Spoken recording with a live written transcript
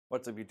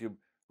What's up, YouTube?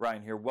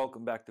 Ryan here.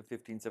 Welcome back to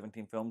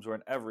 1517 Films, where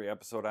in every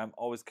episode I'm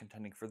always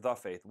contending for the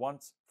faith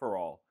once for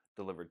all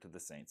delivered to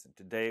the saints. And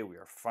today we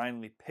are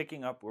finally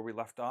picking up where we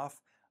left off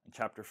in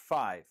chapter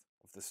 5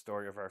 of the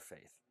story of our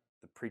faith,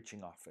 the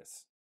preaching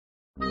office.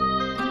 So a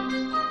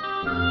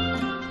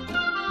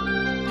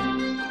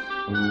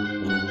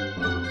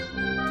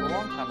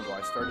long time ago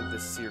I started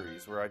this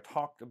series where I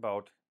talked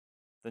about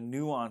the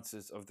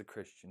nuances of the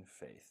Christian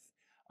faith.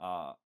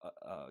 A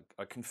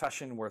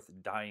confession worth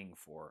dying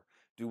for.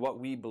 Do what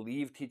we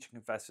believe, teach, and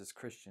confess as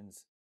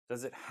Christians,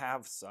 does it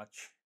have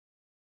such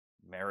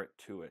merit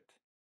to it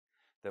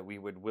that we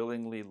would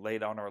willingly lay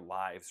down our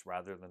lives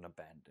rather than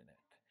abandon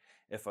it?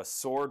 If a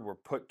sword were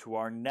put to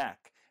our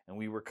neck and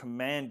we were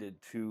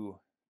commanded to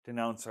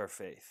denounce our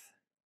faith,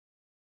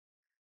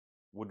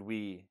 would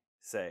we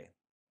say,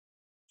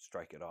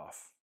 strike it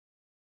off?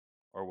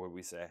 Or would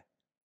we say,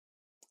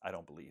 I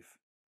don't believe?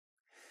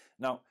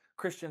 Now,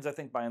 Christians, I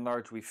think by and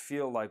large, we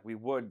feel like we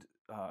would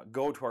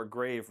go to our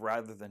grave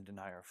rather than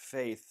deny our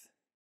faith.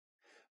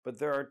 But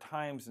there are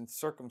times and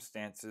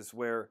circumstances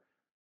where,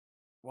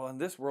 well, in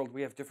this world,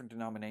 we have different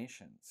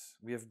denominations.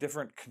 We have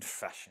different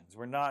confessions.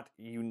 We're not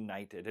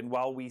united. And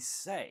while we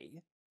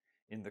say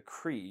in the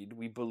creed,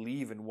 we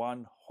believe in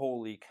one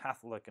holy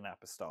Catholic and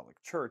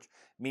Apostolic Church,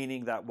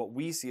 meaning that what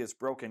we see as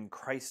broken,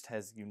 Christ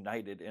has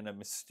united in a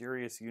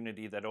mysterious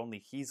unity that only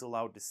He's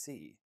allowed to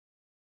see.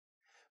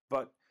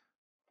 But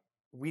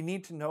we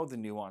need to know the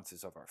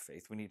nuances of our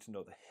faith. We need to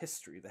know the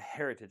history, the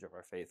heritage of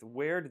our faith.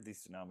 Where did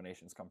these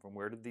denominations come from?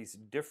 Where did these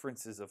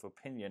differences of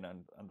opinion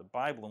on the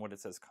Bible and what it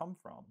says come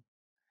from?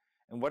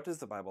 And what does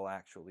the Bible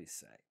actually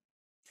say?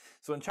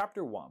 So in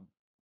chapter 1,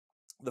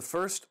 the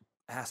first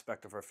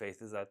aspect of our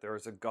faith is that there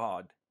is a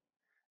God,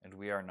 and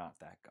we are not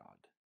that God.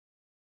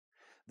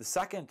 The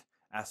second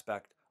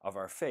aspect of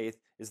our faith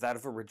is that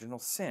of original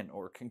sin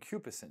or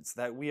concupiscence,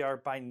 that we are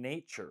by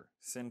nature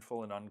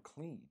sinful and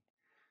unclean.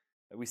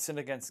 That we sin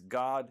against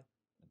God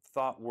in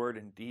thought, word,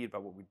 and deed by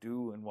what we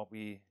do and what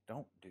we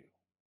don't do.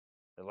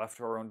 That left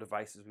to our own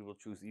devices, we will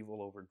choose evil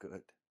over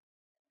good.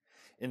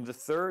 In the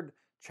third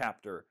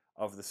chapter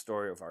of the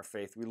story of our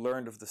faith, we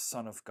learned of the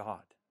Son of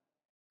God,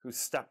 who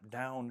stepped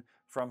down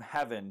from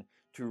heaven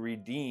to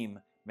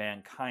redeem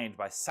mankind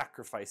by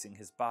sacrificing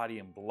His body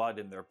and blood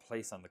in their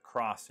place on the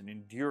cross and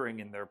enduring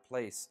in their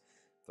place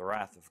the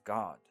wrath of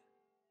God.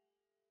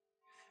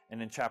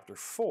 And in chapter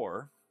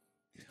 4,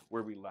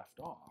 where we left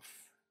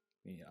off,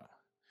 let me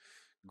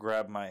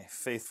grab my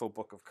faithful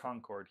Book of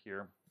Concord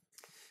here.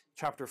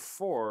 Chapter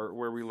 4,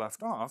 where we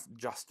left off,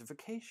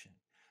 justification.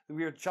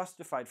 We are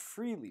justified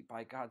freely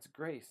by God's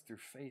grace through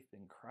faith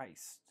in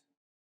Christ.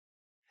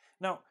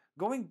 Now,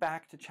 going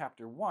back to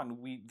chapter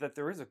 1, that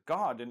there is a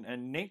God,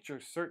 and nature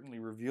certainly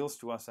reveals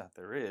to us that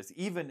there is.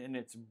 Even in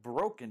its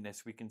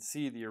brokenness, we can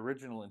see the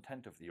original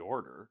intent of the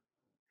order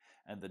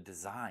and the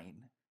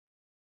design.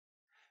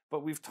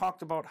 But we've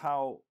talked about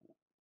how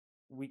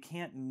we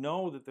can't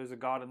know that there's a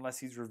God unless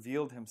He's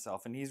revealed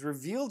Himself. And He's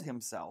revealed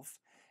Himself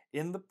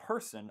in the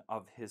person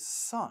of His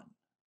Son,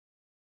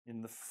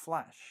 in the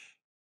flesh.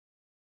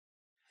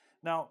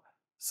 Now,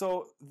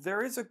 so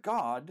there is a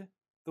God.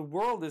 The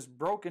world is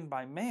broken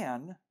by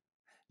man.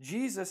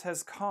 Jesus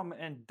has come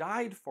and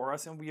died for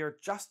us, and we are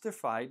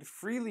justified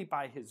freely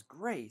by His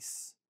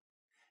grace.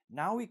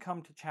 Now we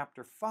come to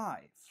chapter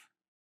 5,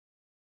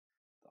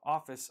 the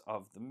office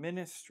of the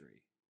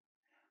ministry.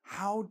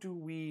 How do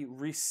we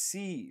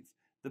receive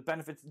the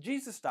benefits?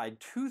 Jesus died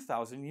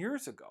 2,000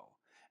 years ago.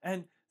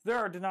 And there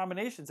are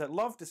denominations that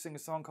love to sing a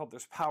song called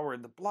There's Power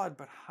in the Blood,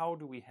 but how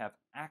do we have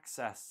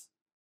access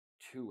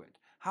to it?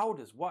 How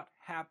does what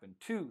happened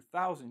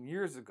 2,000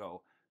 years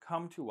ago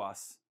come to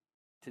us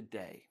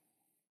today?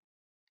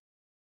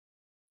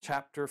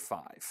 Chapter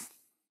 5,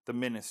 the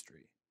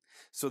ministry.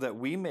 So that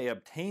we may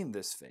obtain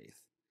this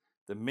faith,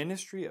 the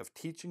ministry of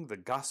teaching the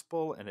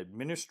gospel and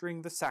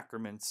administering the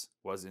sacraments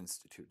was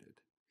instituted.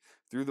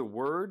 Through the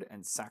word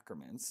and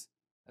sacraments,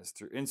 as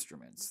through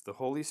instruments, the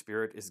Holy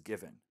Spirit is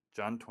given.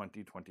 John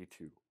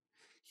 20:22.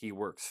 He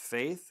works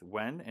faith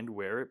when and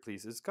where it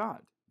pleases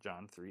God.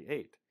 John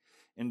 3:8.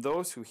 In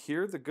those who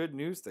hear the good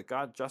news that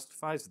God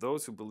justifies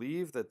those who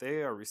believe that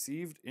they are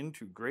received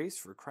into grace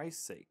for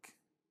Christ's sake.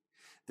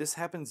 This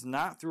happens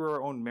not through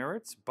our own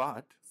merits,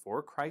 but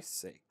for Christ's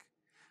sake.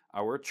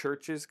 Our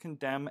churches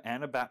condemn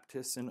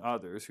Anabaptists and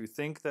others who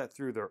think that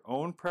through their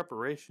own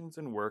preparations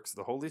and works,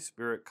 the Holy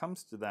Spirit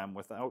comes to them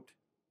without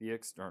the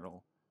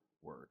external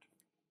word.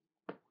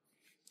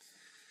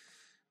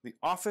 The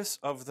office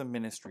of the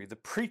ministry, the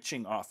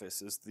preaching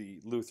office, as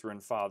the Lutheran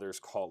fathers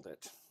called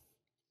it,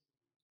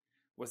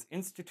 was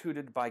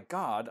instituted by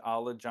God, a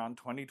la John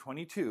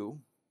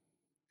 20:22,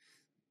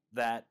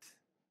 that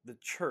the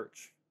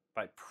church,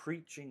 by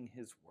preaching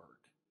His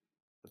word,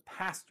 the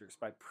pastors,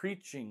 by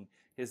preaching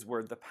His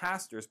word, the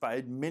pastors, by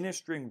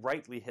administering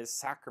rightly His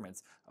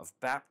sacraments of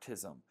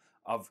baptism,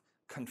 of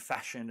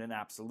confession and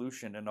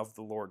absolution, and of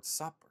the Lord's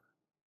Supper,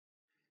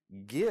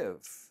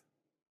 give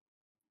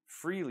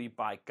freely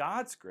by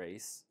God's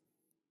grace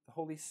the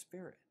Holy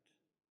Spirit.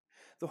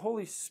 The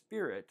Holy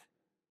Spirit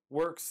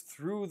works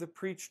through the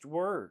preached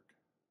word.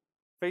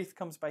 Faith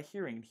comes by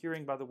hearing, and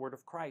hearing by the word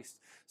of Christ.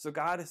 So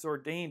God has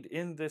ordained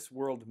in this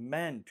world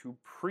men to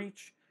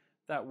preach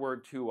that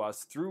word to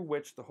us, through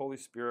which the Holy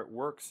Spirit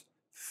works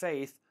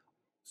faith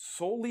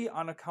solely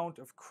on account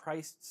of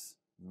Christ's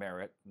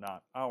merit,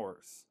 not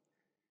ours.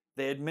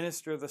 They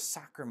administer the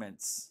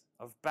sacraments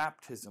of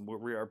baptism, where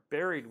we are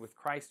buried with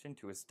Christ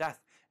into his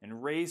death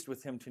and raised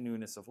with him to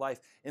newness of life.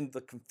 In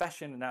the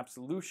confession and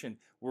absolution,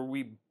 where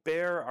we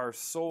bear our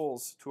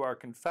souls to our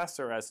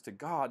confessor as to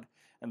God,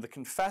 and the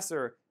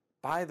confessor,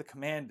 by the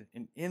command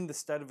and in the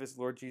stead of his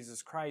Lord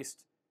Jesus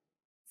Christ,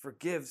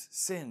 forgives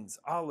sins,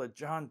 a la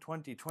John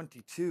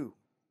 20:22.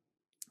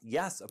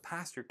 Yes, a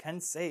pastor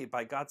can say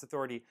by God's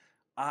authority,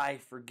 I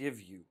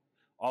forgive you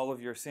all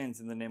of your sins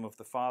in the name of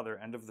the Father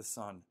and of the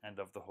Son and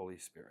of the Holy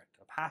Spirit.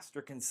 A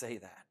pastor can say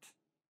that.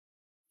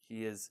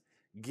 He is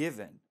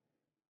given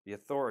the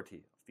authority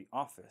of the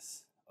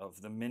office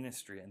of the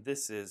ministry, and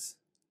this is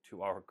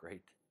to our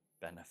great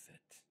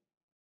benefit.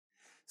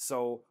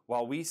 So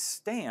while we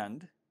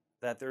stand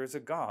that there is a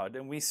God,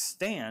 and we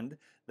stand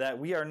that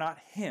we are not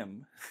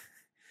him,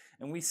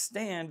 and we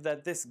stand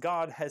that this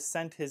God has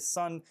sent his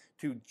Son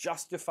to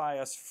justify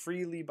us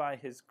freely by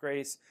his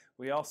grace,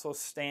 we also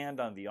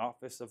stand on the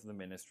office of the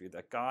ministry,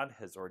 that God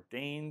has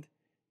ordained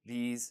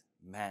these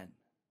men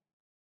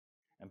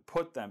and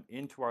put them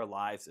into our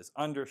lives as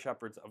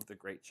under-shepherds of the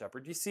great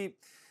shepherd. You see,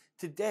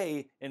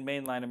 today in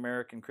mainline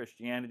American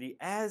Christianity,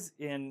 as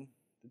in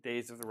the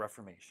days of the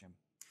Reformation,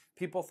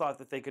 people thought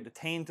that they could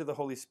attain to the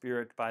Holy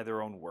Spirit by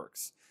their own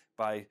works,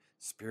 by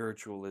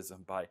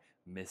spiritualism, by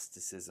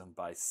mysticism,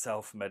 by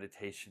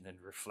self-meditation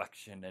and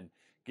reflection and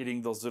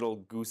getting those little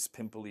goose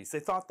pimples. They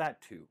thought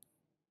that too.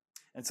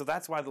 And so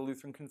that's why the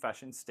Lutheran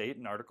Confession state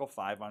in Article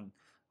 5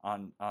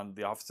 on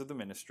the office of the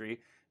ministry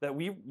that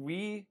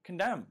we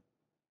condemn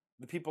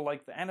the people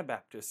like the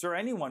Anabaptists or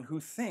anyone who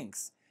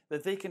thinks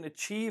that they can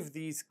achieve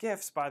these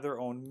gifts by their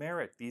own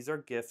merit. These are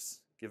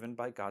gifts given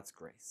by God's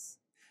grace.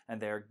 And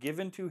they are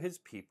given to his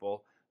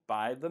people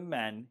by the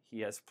men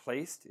he has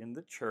placed in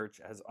the church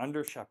as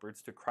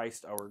under-shepherds to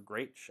Christ our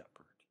great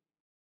shepherd.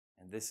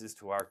 And this is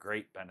to our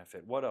great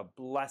benefit. What a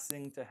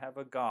blessing to have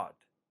a God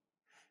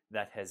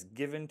that has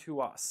given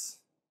to us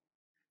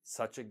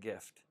such a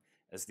gift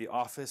as the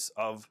office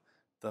of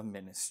the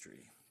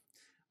ministry.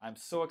 I'm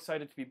so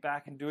excited to be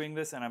back and doing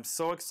this, and I'm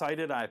so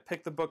excited I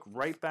picked the book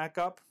right back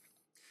up.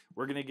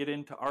 We're going to get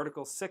into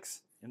Article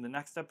 6 in the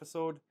next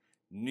episode,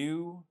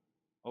 New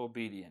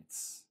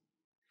Obedience.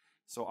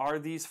 So are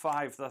these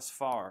 5 thus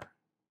far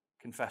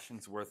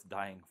confessions worth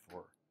dying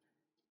for?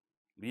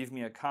 Leave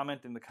me a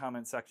comment in the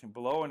comment section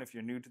below, and if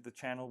you're new to the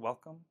channel,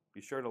 welcome.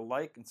 Be sure to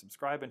like and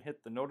subscribe and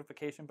hit the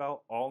notification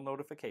bell, all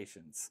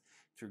notifications,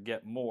 to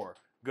get more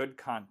good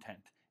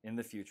content in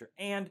the future.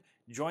 And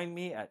join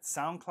me at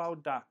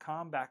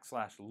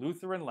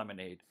soundcloud.com/Lutheran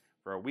Lemonade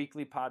for a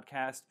weekly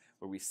podcast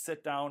where we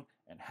sit down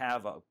and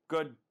have a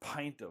good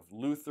pint of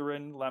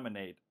Lutheran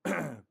lemonade,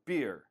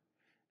 beer,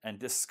 and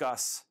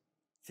discuss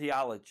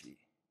theology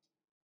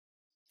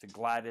to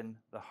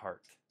gladden the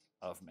heart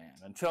of man.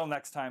 Until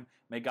next time,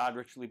 may God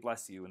richly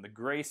bless you in the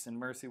grace and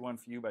mercy won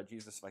for you by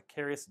Jesus'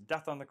 vicarious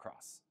death on the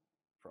cross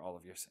for all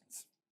of your sins.